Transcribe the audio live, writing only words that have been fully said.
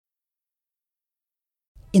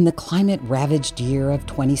In the climate-ravaged year of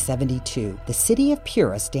 2072, the city of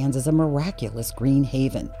Pura stands as a miraculous green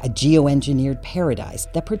haven, a geoengineered paradise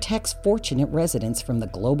that protects fortunate residents from the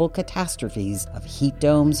global catastrophes of heat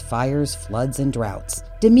domes, fires, floods, and droughts.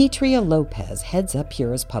 Demetria Lopez heads up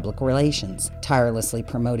Pura's public relations, tirelessly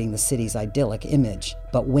promoting the city's idyllic image.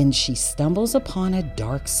 But when she stumbles upon a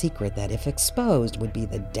dark secret that, if exposed, would be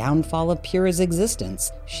the downfall of Pura's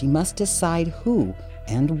existence, she must decide who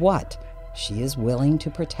and what she is willing to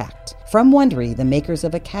protect. From Wondery, the makers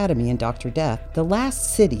of Academy and Dr. Death, The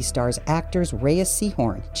Last City stars actors Reyes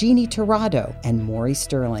Sehorn, Jeannie Torrado, and Maury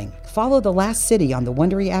Sterling. Follow The Last City on the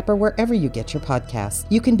Wondery app or wherever you get your podcasts.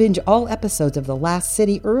 You can binge all episodes of The Last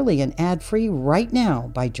City early and ad-free right now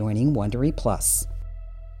by joining Wondery Plus.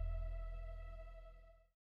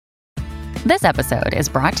 This episode is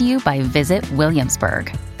brought to you by Visit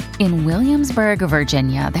Williamsburg. In Williamsburg,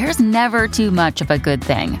 Virginia, there's never too much of a good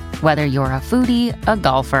thing. Whether you're a foodie, a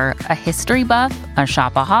golfer, a history buff, a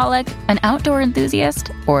shopaholic, an outdoor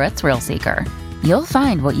enthusiast, or a thrill seeker, you'll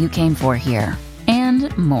find what you came for here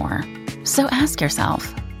and more. So ask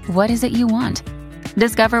yourself, what is it you want?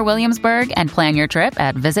 Discover Williamsburg and plan your trip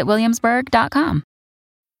at visitwilliamsburg.com.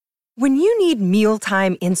 When you need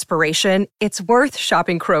mealtime inspiration, it's worth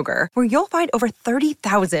shopping Kroger, where you'll find over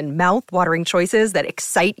 30,000 mouth-watering choices that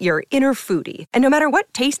excite your inner foodie. And no matter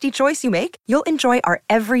what tasty choice you make, you'll enjoy our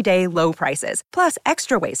everyday low prices, plus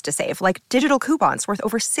extra ways to save, like digital coupons worth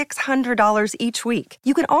over $600 each week.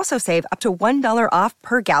 You can also save up to $1 off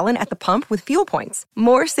per gallon at the pump with fuel points.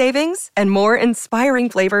 More savings and more inspiring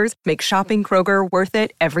flavors make shopping Kroger worth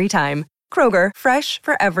it every time. Kroger, fresh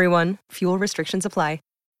for everyone. Fuel restrictions apply.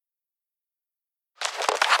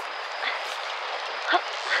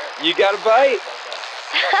 You got a bite.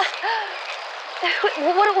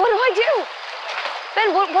 What do I do?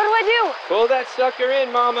 Ben, what do I do? Pull that sucker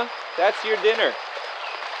in, Mama. That's your dinner.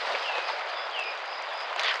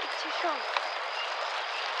 It's too strong.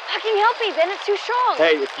 Fucking help me, Ben. It's too strong.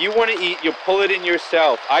 Hey, if you want to eat, you'll pull it in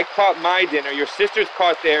yourself. I caught my dinner. Your sister's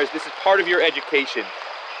caught theirs. This is part of your education.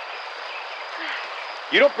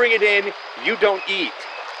 You don't bring it in, you don't eat.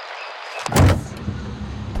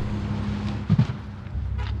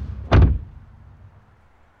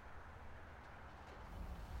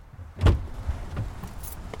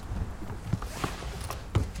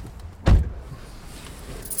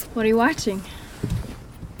 What are you watching?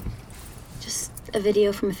 Just a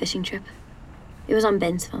video from a fishing trip. It was on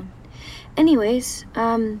Ben's phone. Anyways,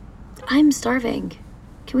 I'm starving.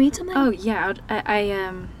 Can we eat something? Oh, yeah,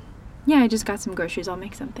 I just got some groceries. I'll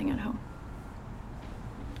make something at home.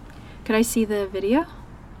 Could I see the video?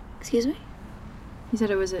 Excuse me? You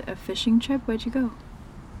said it was a fishing trip? Where'd you go?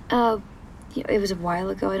 Yeah, it was a while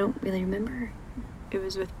ago. I don't really remember. It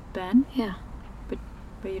was with Ben? Yeah.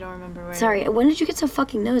 But you don't remember where? Sorry, when did you get so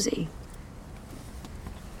fucking nosy?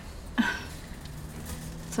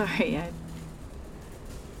 Sorry,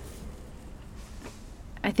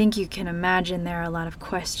 I think you can imagine there are a lot of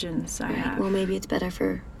questions I have. Well, maybe it's better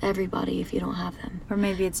for everybody if you don't have them. Or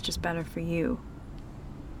maybe it's just better for you.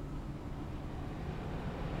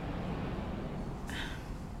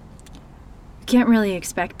 You can't really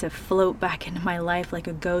expect to float back into my life like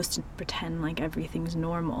a ghost and pretend like everything's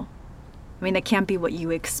normal. I mean, that can't be what you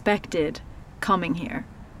expected coming here.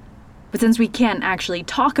 But since we can't actually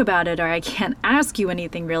talk about it, or I can't ask you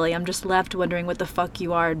anything really, I'm just left wondering what the fuck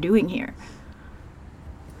you are doing here.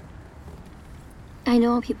 I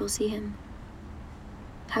know how people see him.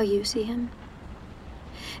 How you see him.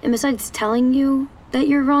 And besides telling you that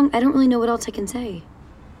you're wrong, I don't really know what else I can say.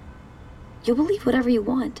 You'll believe whatever you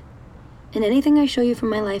want. And anything I show you from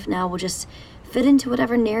my life now will just fit into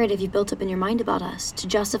whatever narrative you built up in your mind about us to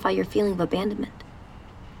justify your feeling of abandonment.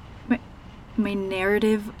 My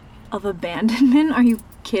narrative of abandonment? Are you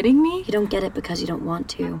kidding me? You don't get it because you don't want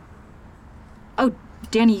to. Oh,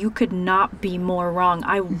 Danny, you could not be more wrong.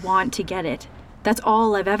 I want to get it. That's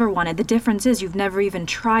all I've ever wanted. The difference is you've never even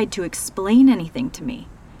tried to explain anything to me.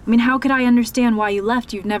 I mean, how could I understand why you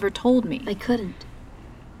left? You've never told me. I couldn't.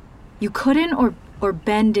 You couldn't, or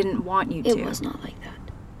Ben didn't want you to? It was not like that.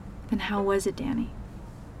 Then how was it, Danny?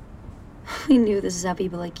 We knew this is how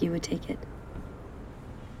people like you would take it.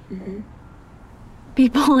 Mm-hmm.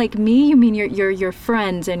 People like me? You mean your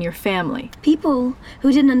friends and your family? People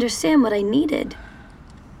who didn't understand what I needed.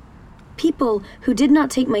 People who did not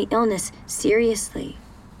take my illness seriously.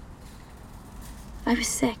 I was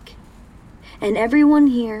sick. And everyone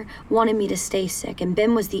here wanted me to stay sick, and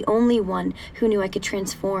Ben was the only one who knew I could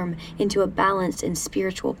transform into a balanced and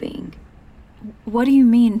spiritual being. What do you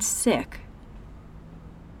mean, sick?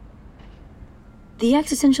 The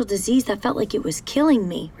existential disease that felt like it was killing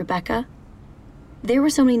me, Rebecca. There were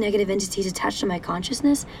so many negative entities attached to my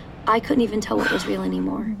consciousness, I couldn't even tell what was real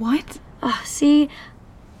anymore. What? See?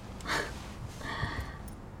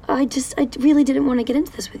 I really didn't want to get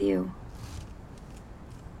into this with you.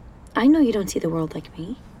 I know you don't see the world like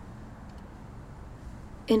me.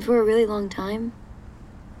 And for a really long time,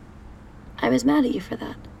 I was mad at you for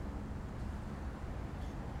that.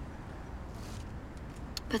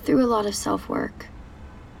 But through a lot of self-work,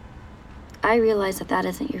 I realized that that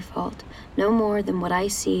isn't your fault, no more than what I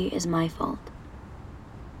see is my fault.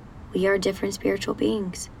 We are different spiritual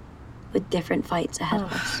beings with different fights ahead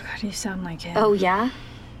of us. God, you sound like him. Oh, yeah?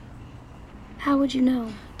 How would you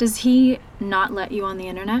know? Does he not let you on the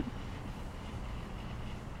internet?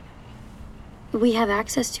 We have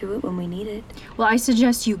access to it when we need it. Well, I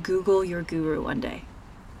suggest you Google your guru one day.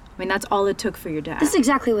 I mean, that's all it took for your dad. This is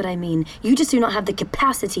exactly what I mean. You just do not have the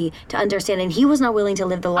capacity to understand, and he was not willing to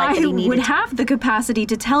live the life that he needed. I would have the capacity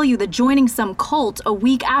to tell you that joining some cult a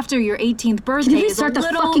week after your 18th birthday Can you is start the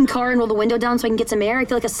fucking car and roll the window down so I can get some air? I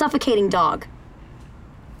feel like a suffocating dog.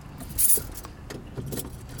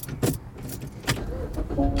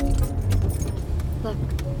 Look.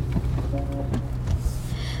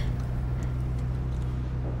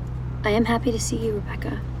 I am happy to see you,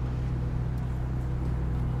 Rebecca.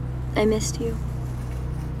 I missed you.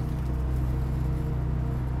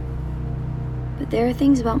 But there are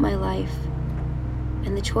things about my life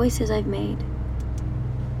and the choices I've made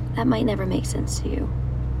that might never make sense to you.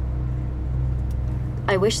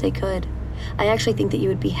 I wish they could. I actually think that you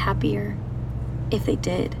would be happier if they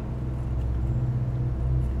did.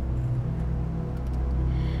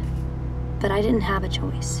 But I didn't have a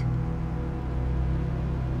choice.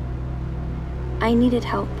 I needed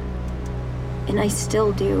help, and I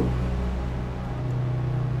still do.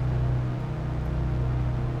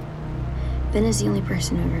 Ben is the only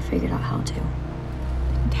person who ever figured out how to.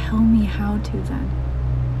 Tell me how to, then.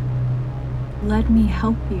 Let me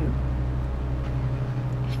help you.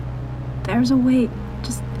 If there's a way,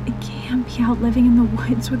 just, it can't be out living in the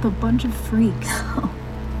woods with a bunch of freaks.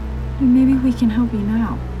 Maybe we can help you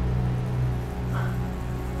now.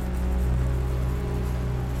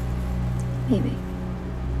 Maybe.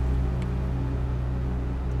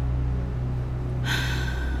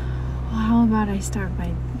 Well, how about I start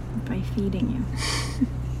by feeding you?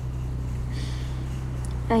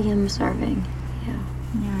 I am starving, yeah.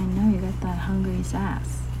 Yeah, I know, you got that hungry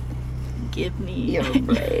sass. Give me your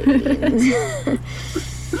brains.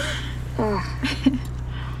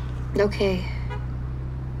 Okay.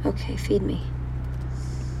 Okay, feed me.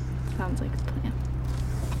 Sounds like a plan.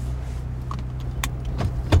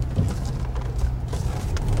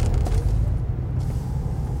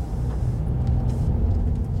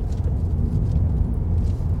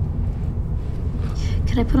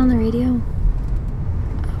 Can I put on the radio?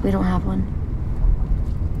 We don't have one.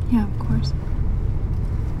 Yeah, of course.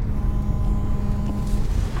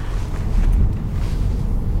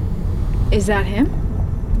 Is that him?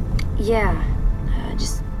 Yeah,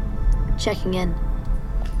 just checking in.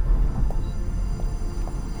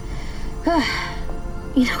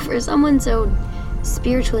 You know, for someone so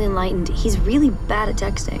spiritually enlightened, he's really bad at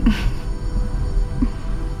texting.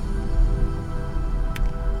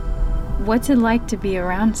 What's it like to be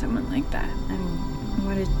around someone like that? I mean,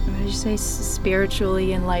 what did you say?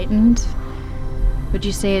 Spiritually enlightened? Would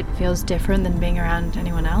you say it feels different than being around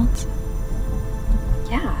anyone else?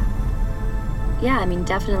 Yeah. Yeah, I mean,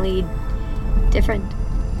 definitely different.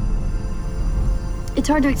 It's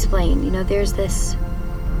hard to explain, you know, there's this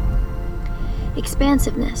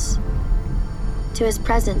expansiveness to his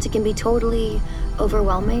presence. It can be totally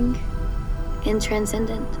overwhelming and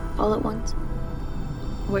transcendent all at once.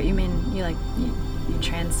 What you mean? You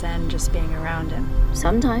transcend just being around him?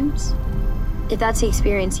 Sometimes. If that's the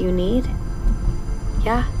experience you need,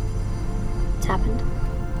 yeah, it's happened.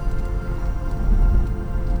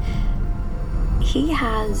 He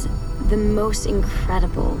has the most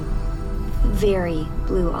incredible, very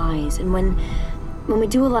blue eyes. And when we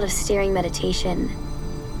do a lot of staring meditation,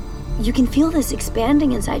 you can feel this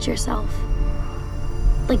expanding inside yourself.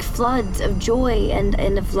 Like floods of joy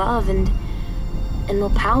and of love and more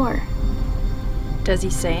power. Does he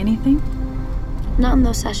say anything? Not in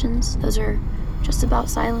those sessions. Those are just about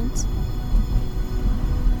silence.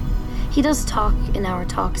 He does talk in our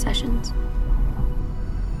talk sessions.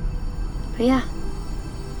 But yeah,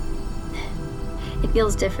 it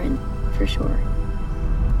feels different, for sure.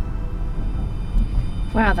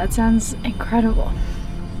 Wow, that sounds incredible.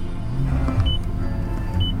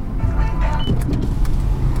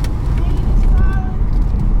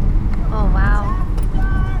 Oh, wow.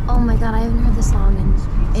 Oh my god, I haven't heard this song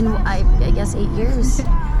in I guess 8 years.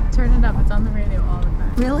 Turn it up. It's on the radio all the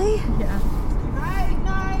time. Really? Yeah.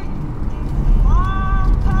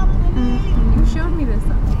 You showed me this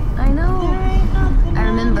song. I know. I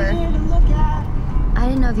remember. I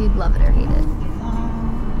didn't know if you'd love it or hate it.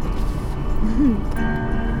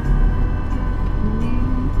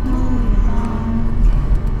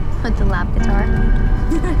 With the lap guitar.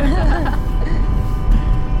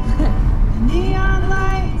 Neon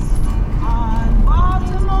lights on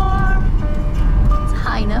Baltimore. It's a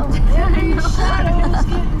high note.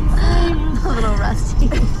 A little rusty.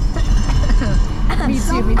 Me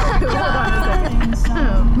too. Hold on a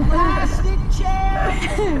second. Plastic chairs.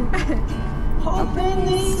 Hoping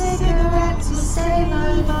these cigarettes will save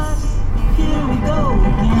us. Here we go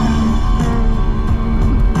again.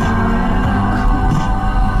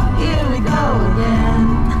 Here we go again.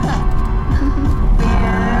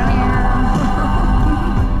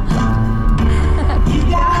 You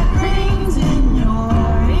got rings in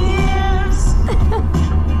your ears.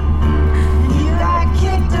 And you got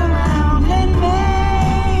kicked around and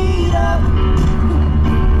made up.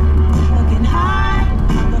 Looking high,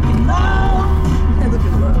 looking low.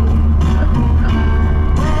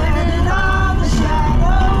 Where did all the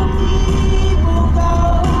shadow people go?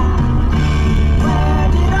 Where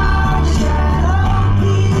did all the shadow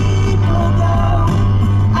people go?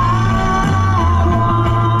 I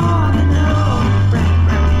wanna know.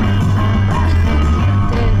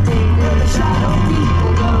 Where the shadow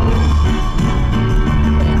people go?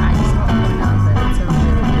 I just want to point out that it's a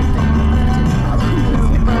really good thing. What are you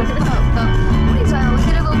talking about? We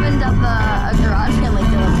could have opened up a garage and like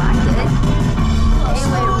Dylan Black did. It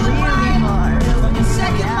went really far. The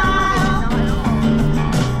second mile.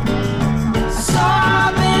 I saw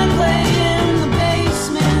a band play in the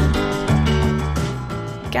basement.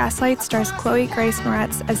 Gaslight stars Chloe Grace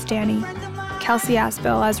Moretz as Danny, Kelsey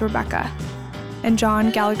Aspel as Rebecca, and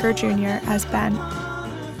John Gallagher Jr. as Ben.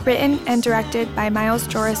 Written and directed by Miles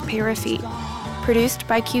Joris Peyrefitte. Produced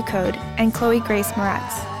by Q-Code and Chloe Grace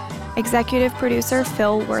Moretz. Executive producer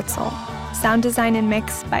Phil Wurtzel. Sound design and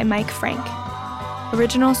mix by Mike Frank.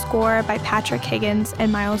 Original score by Patrick Higgins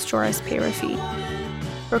and Miles Joris Peyrefitte.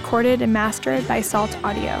 Recorded and mastered by Salt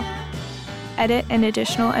Audio. Edit and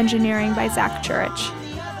additional engineering by Zach Jurich.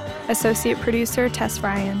 Associate producer Tess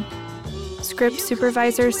Ryan. Script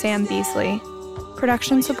supervisor Sam Beasley.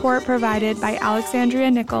 Production support provided by Alexandria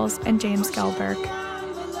Nichols and James Gelberg.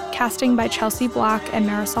 Casting by Chelsea Block and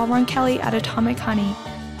Marisol Ronkelli at Atomic Honey.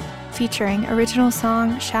 Featuring original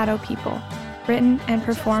song Shadow People, written and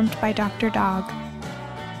performed by Dr. Dog.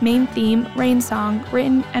 Main theme, Rain Song,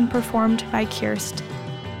 written and performed by Kirst.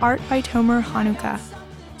 Art by Tomer Hanukkah.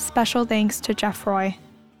 Special thanks to Jeff Roy.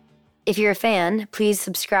 If you're a fan, please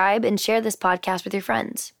subscribe and share this podcast with your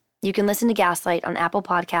friends. You can listen to Gaslight on Apple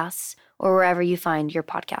Podcasts or wherever you find your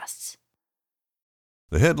podcasts.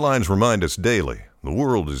 The headlines remind us daily, the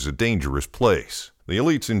world is a dangerous place. The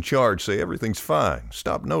elites in charge say everything's fine,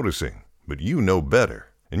 stop noticing. But you know better.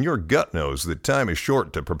 And your gut knows that time is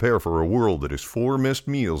short to prepare for a world that is 4 missed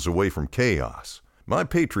meals away from chaos. My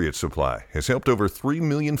Patriot Supply has helped over 3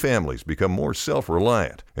 million families become more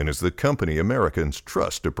self-reliant and is the company Americans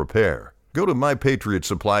trust to prepare. Go to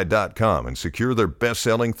MyPatriotSupply.com and secure their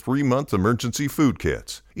best-selling 3-month emergency food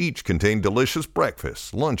kits. Each contain delicious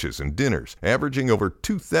breakfasts, lunches, and dinners, averaging over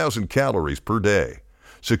 2,000 calories per day.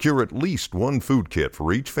 Secure at least 1 food kit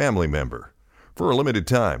for each family member. For a limited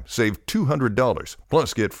time, save $200,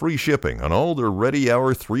 plus get free shipping on all their Ready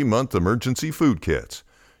Hour 3-month emergency food kits.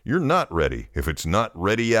 You're not ready if it's not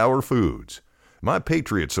Ready Hour Foods. My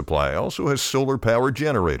Patriot Supply also has solar-powered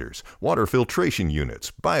generators, water filtration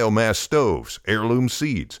units, biomass stoves, heirloom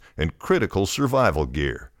seeds, and critical survival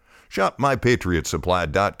gear. Shop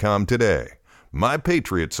MyPatriotSupply.com today.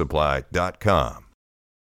 MyPatriotSupply.com.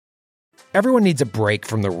 Everyone needs a break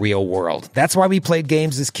from the real world. That's why we played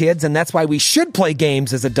games as kids, and that's why we should play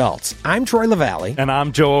games as adults. I'm Troy LaValle. And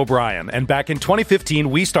I'm Joe O'Brien. And back in 2015,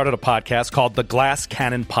 we started a podcast called The Glass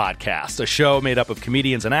Cannon Podcast, a show made up of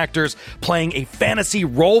comedians and actors playing a fantasy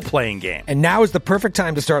role-playing game. And now is the perfect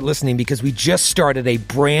time to start listening because we just started a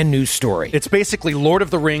brand new story. It's basically Lord of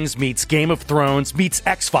the Rings meets Game of Thrones meets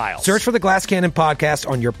X-Files. Search for The Glass Cannon Podcast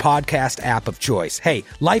on your podcast app of choice. Hey,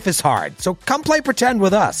 life is hard, so come play pretend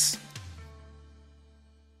with us.